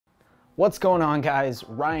What's going on, guys?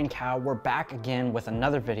 Ryan Cow, we're back again with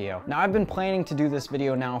another video. Now, I've been planning to do this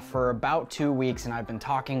video now for about 2 weeks, and I've been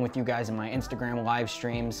talking with you guys in my Instagram live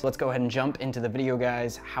streams. Let's go ahead and jump into the video,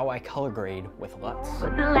 guys, how I color grade with LUTs.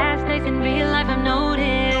 With the last days in real life, I've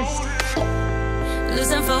noticed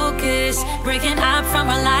losing focus, breaking up from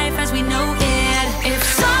our life as we know it. If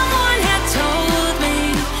someone had told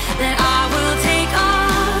me that I will take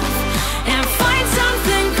off and find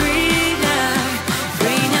something greener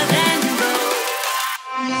than gold.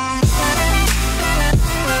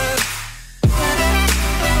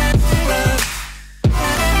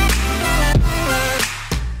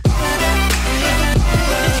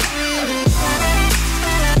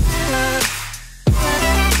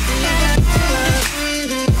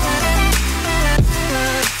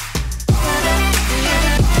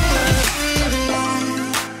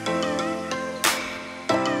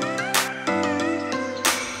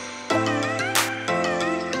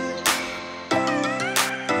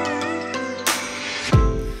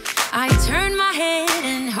 I turn my head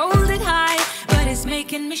and hold it high, but it's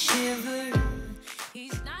making me shiver.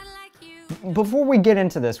 He's not like you. Before we get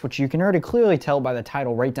into this, which you can already clearly tell by the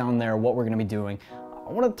title right down there what we're gonna be doing,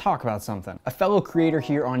 I want to talk about something. A fellow creator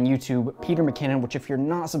here on YouTube, Peter McKinnon, which if you're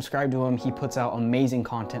not subscribed to him, he puts out amazing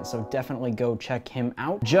content, so definitely go check him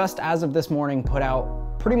out. Just as of this morning, put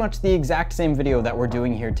out pretty much the exact same video that we're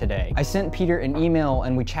doing here today. I sent Peter an email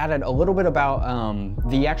and we chatted a little bit about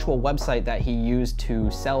the actual website that he used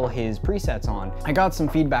to sell his presets on. I got some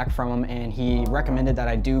feedback from him and he recommended that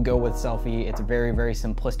I do go with Selfie. It's a very, very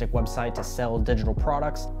simplistic website to sell digital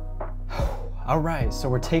products. All right, so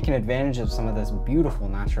we're taking advantage of some of this beautiful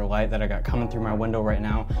natural light that I got coming through my window right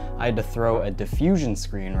now. I had to throw a diffusion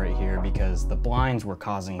screen right here because the blinds were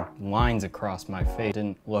causing lines across my face.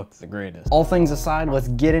 Didn't look the greatest. All things aside, let's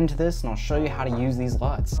get into this and I'll show you how to use these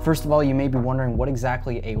LUTs. First of all, you may be wondering what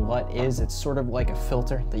exactly a LUT is. It's sort of like a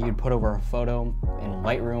filter that you'd put over a photo in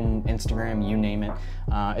Lightroom, Instagram, you name it.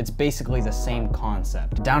 It's basically the same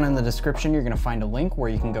concept. Down in the description, you're gonna find a link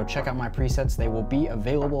where you can go check out my presets. They will be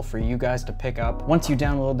available for you guys to pick up. Once you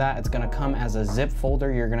download that, it's gonna come as a zip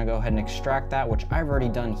folder. You're gonna go ahead and extract that, which I've already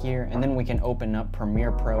done here, and then we can open up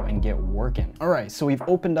Premiere Pro and get working. All right, so we've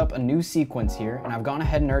opened up a new sequence here, and I've gone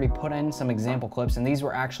ahead and already put in some example clips, and these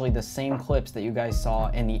were actually the same clips that you guys saw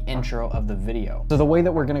in the intro of the video. So the way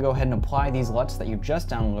that we're gonna go ahead and apply these LUTs that you just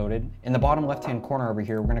downloaded, in the bottom left-hand corner over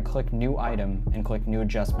here, we're gonna click New Item and click New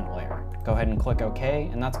Adjustment Layer. Go ahead and click OK,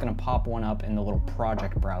 and that's gonna pop one up in the little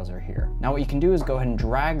project browser here. Now what you can do is go ahead and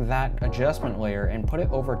drag that adjustment layer and put it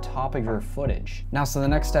over top of your footage. Now, so the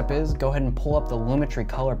next step is go ahead and pull up the Lumetri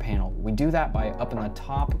color panel. We do that by up in the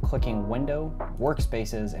top, clicking Window,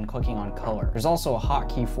 Workspaces, and clicking on Color. There's also a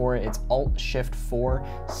hotkey for it. It's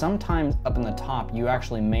Alt-Shift-4. Sometimes up in the top, you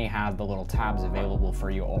actually may have the little tabs available for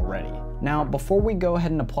you already. Now, before we go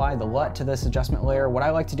ahead and apply the LUT to this adjustment layer, what I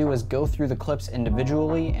like to do is go through the clips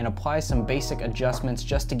individually and apply some basic adjustments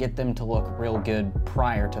just to get them to look real good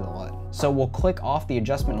prior to the LUT. So we'll click off the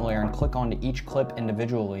adjustment layer and click onto each clip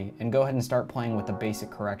individually and go ahead and start playing with the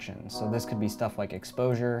basic corrections. So this could be stuff like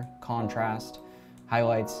exposure, contrast,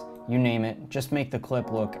 highlights, you name it. Just make the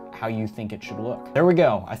clip look how you think it should look. There we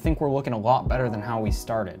go. I think we're looking a lot better than how we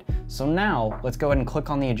started. So now let's go ahead and click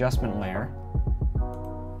on the adjustment layer.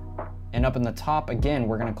 And up in the top, again,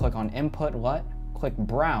 we're gonna click on Input LUT, click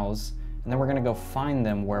Browse, and then we're gonna go find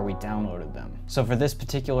them where we downloaded them. So for this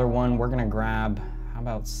particular one, we're gonna grab, how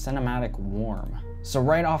about Cinematic Warm? So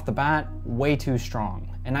right off the bat, way too strong.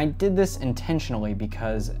 And I did this intentionally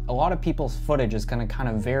because a lot of people's footage is gonna kind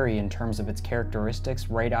of vary in terms of its characteristics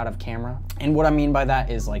right out of camera. And what I mean by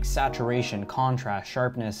that is like saturation, contrast,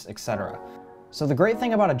 sharpness, etc. So the great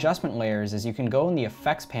thing about adjustment layers is you can go in the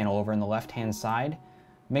effects panel over in the left-hand side,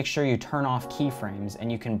 make sure you turn off keyframes, and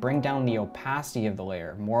you can bring down the opacity of the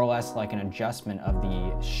layer, more or less like an adjustment of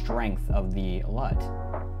the strength of the LUT.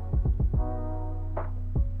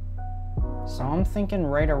 So I'm thinking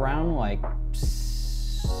right around like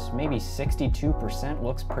maybe 62%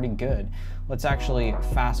 looks pretty good. Let's actually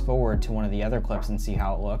fast forward to one of the other clips and see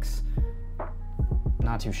how it looks.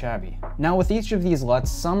 Not too shabby. Now with each of these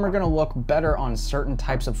LUTs, some are gonna look better on certain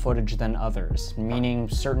types of footage than others, meaning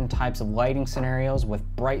certain types of lighting scenarios with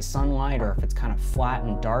bright sunlight or if it's kind of flat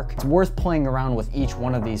and dark. It's worth playing around with each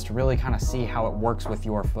one of these to really kind of see how it works with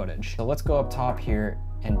your footage. So let's go up top here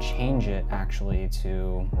and change it actually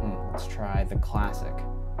to, let's try the classic.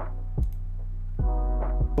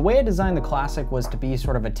 The way I designed the classic was to be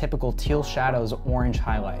sort of a typical teal shadows, orange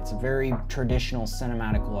highlights, very traditional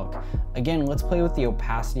cinematic look. Again, let's play with the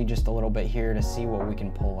opacity just a little bit here to see what we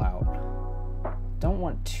can pull out. Don't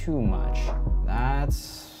want too much.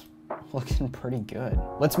 That's looking pretty good.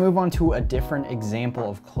 Let's move on to a different example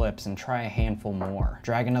of clips and try a handful more.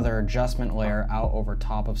 Drag another adjustment layer out over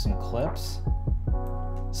top of some clips.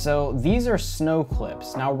 So these are snow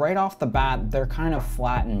clips. Now right off the bat, they're kind of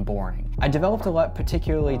flat and boring. I developed a LUT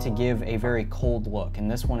particularly to give a very cold look, and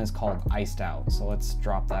this one is called Iced Out. So let's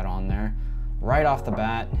drop that on there. Right off the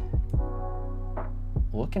bat,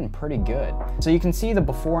 looking pretty good. So you can see the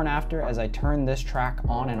before and after as I turn this track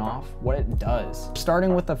on and off, what it does.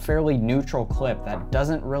 Starting with a fairly neutral clip that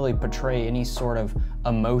doesn't really portray any sort of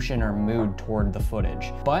emotion or mood toward the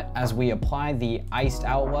footage. But as we apply the iced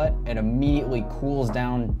out LUT, it immediately cools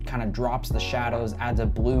down, kind of drops the shadows, adds a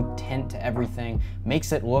blue tint to everything,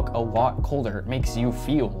 makes it look a lot colder. It makes you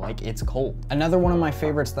feel like it's cold. Another one of my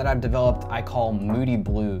favorites that I've developed, I call Moody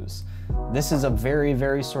Blues. This is a very,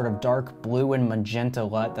 very sort of dark blue and magenta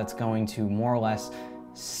LUT that's going to more or less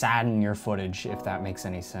sadden your footage, if that makes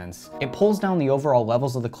any sense. It pulls down the overall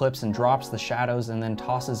levels of the clips and drops the shadows and then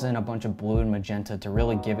tosses in a bunch of blue and magenta to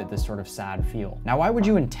really give it this sort of sad feel. Now, why would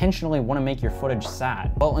you intentionally want to make your footage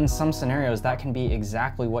sad? Well, in some scenarios, that can be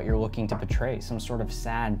exactly what you're looking to portray, some sort of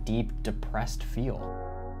sad, deep, depressed feel.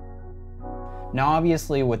 Now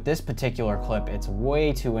obviously with this particular clip, it's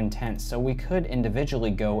way too intense, so we could individually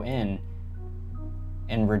go in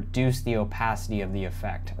and reduce the opacity of the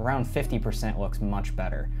effect. Around 50% looks much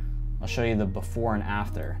better. I'll show you the before and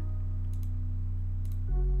after.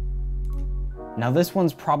 Now this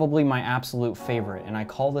one's probably my absolute favorite, and I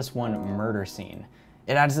call this one Murder Scene.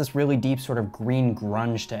 It adds this really deep sort of green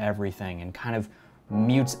grunge to everything and kind of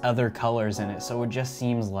mutes other colors in it, so it just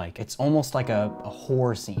seems like it's almost like a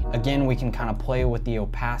horror scene. Again, we can kind of play with the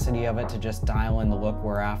opacity of it to just dial in the look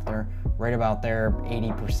we're after. Right about there,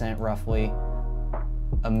 80% roughly.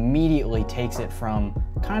 Immediately takes it from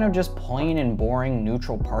kind of just plain and boring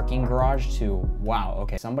neutral parking garage to, wow,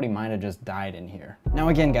 okay, somebody might have just died in here. Now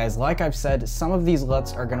again, guys, like I've said, some of these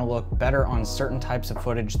LUTs are gonna look better on certain types of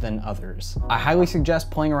footage than others. I highly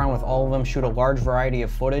suggest playing around with all of them, shoot a large variety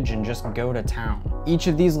of footage, and just go to town. Each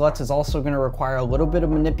of these LUTs is also gonna require a little bit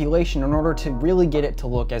of manipulation in order to really get it to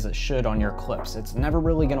look as it should on your clips. It's never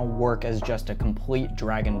really gonna work as just a complete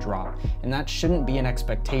drag and drop, and that shouldn't be an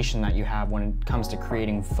expectation that you have when it comes to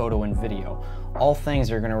creating photo and video. All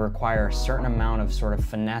things are going to require a certain amount of sort of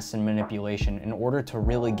finesse and manipulation in order to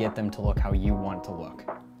really get them to look how you want to look.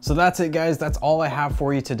 So that's it, guys. That's all I have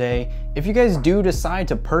for you today. If you guys do decide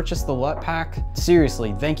to purchase the LUT pack,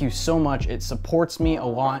 seriously, thank you so much. It supports me a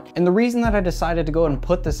lot. And the reason that I decided to go and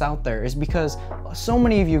put this out there is because so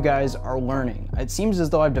many of you guys are learning. It seems as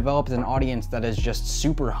though I've developed an audience that is just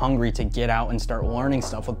super hungry to get out and start learning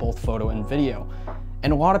stuff with both photo and video.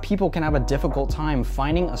 And a lot of people can have a difficult time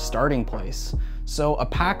finding a starting place. So a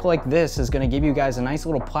pack like this is gonna give you guys a nice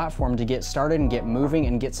little platform to get started and get moving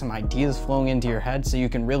and get some ideas flowing into your head so you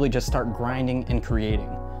can really just start grinding and creating.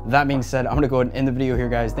 That being said, I'm gonna go ahead and end the video here,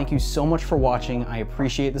 guys. Thank you so much for watching. I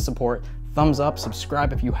appreciate the support. Thumbs up,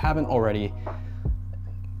 subscribe if you haven't already,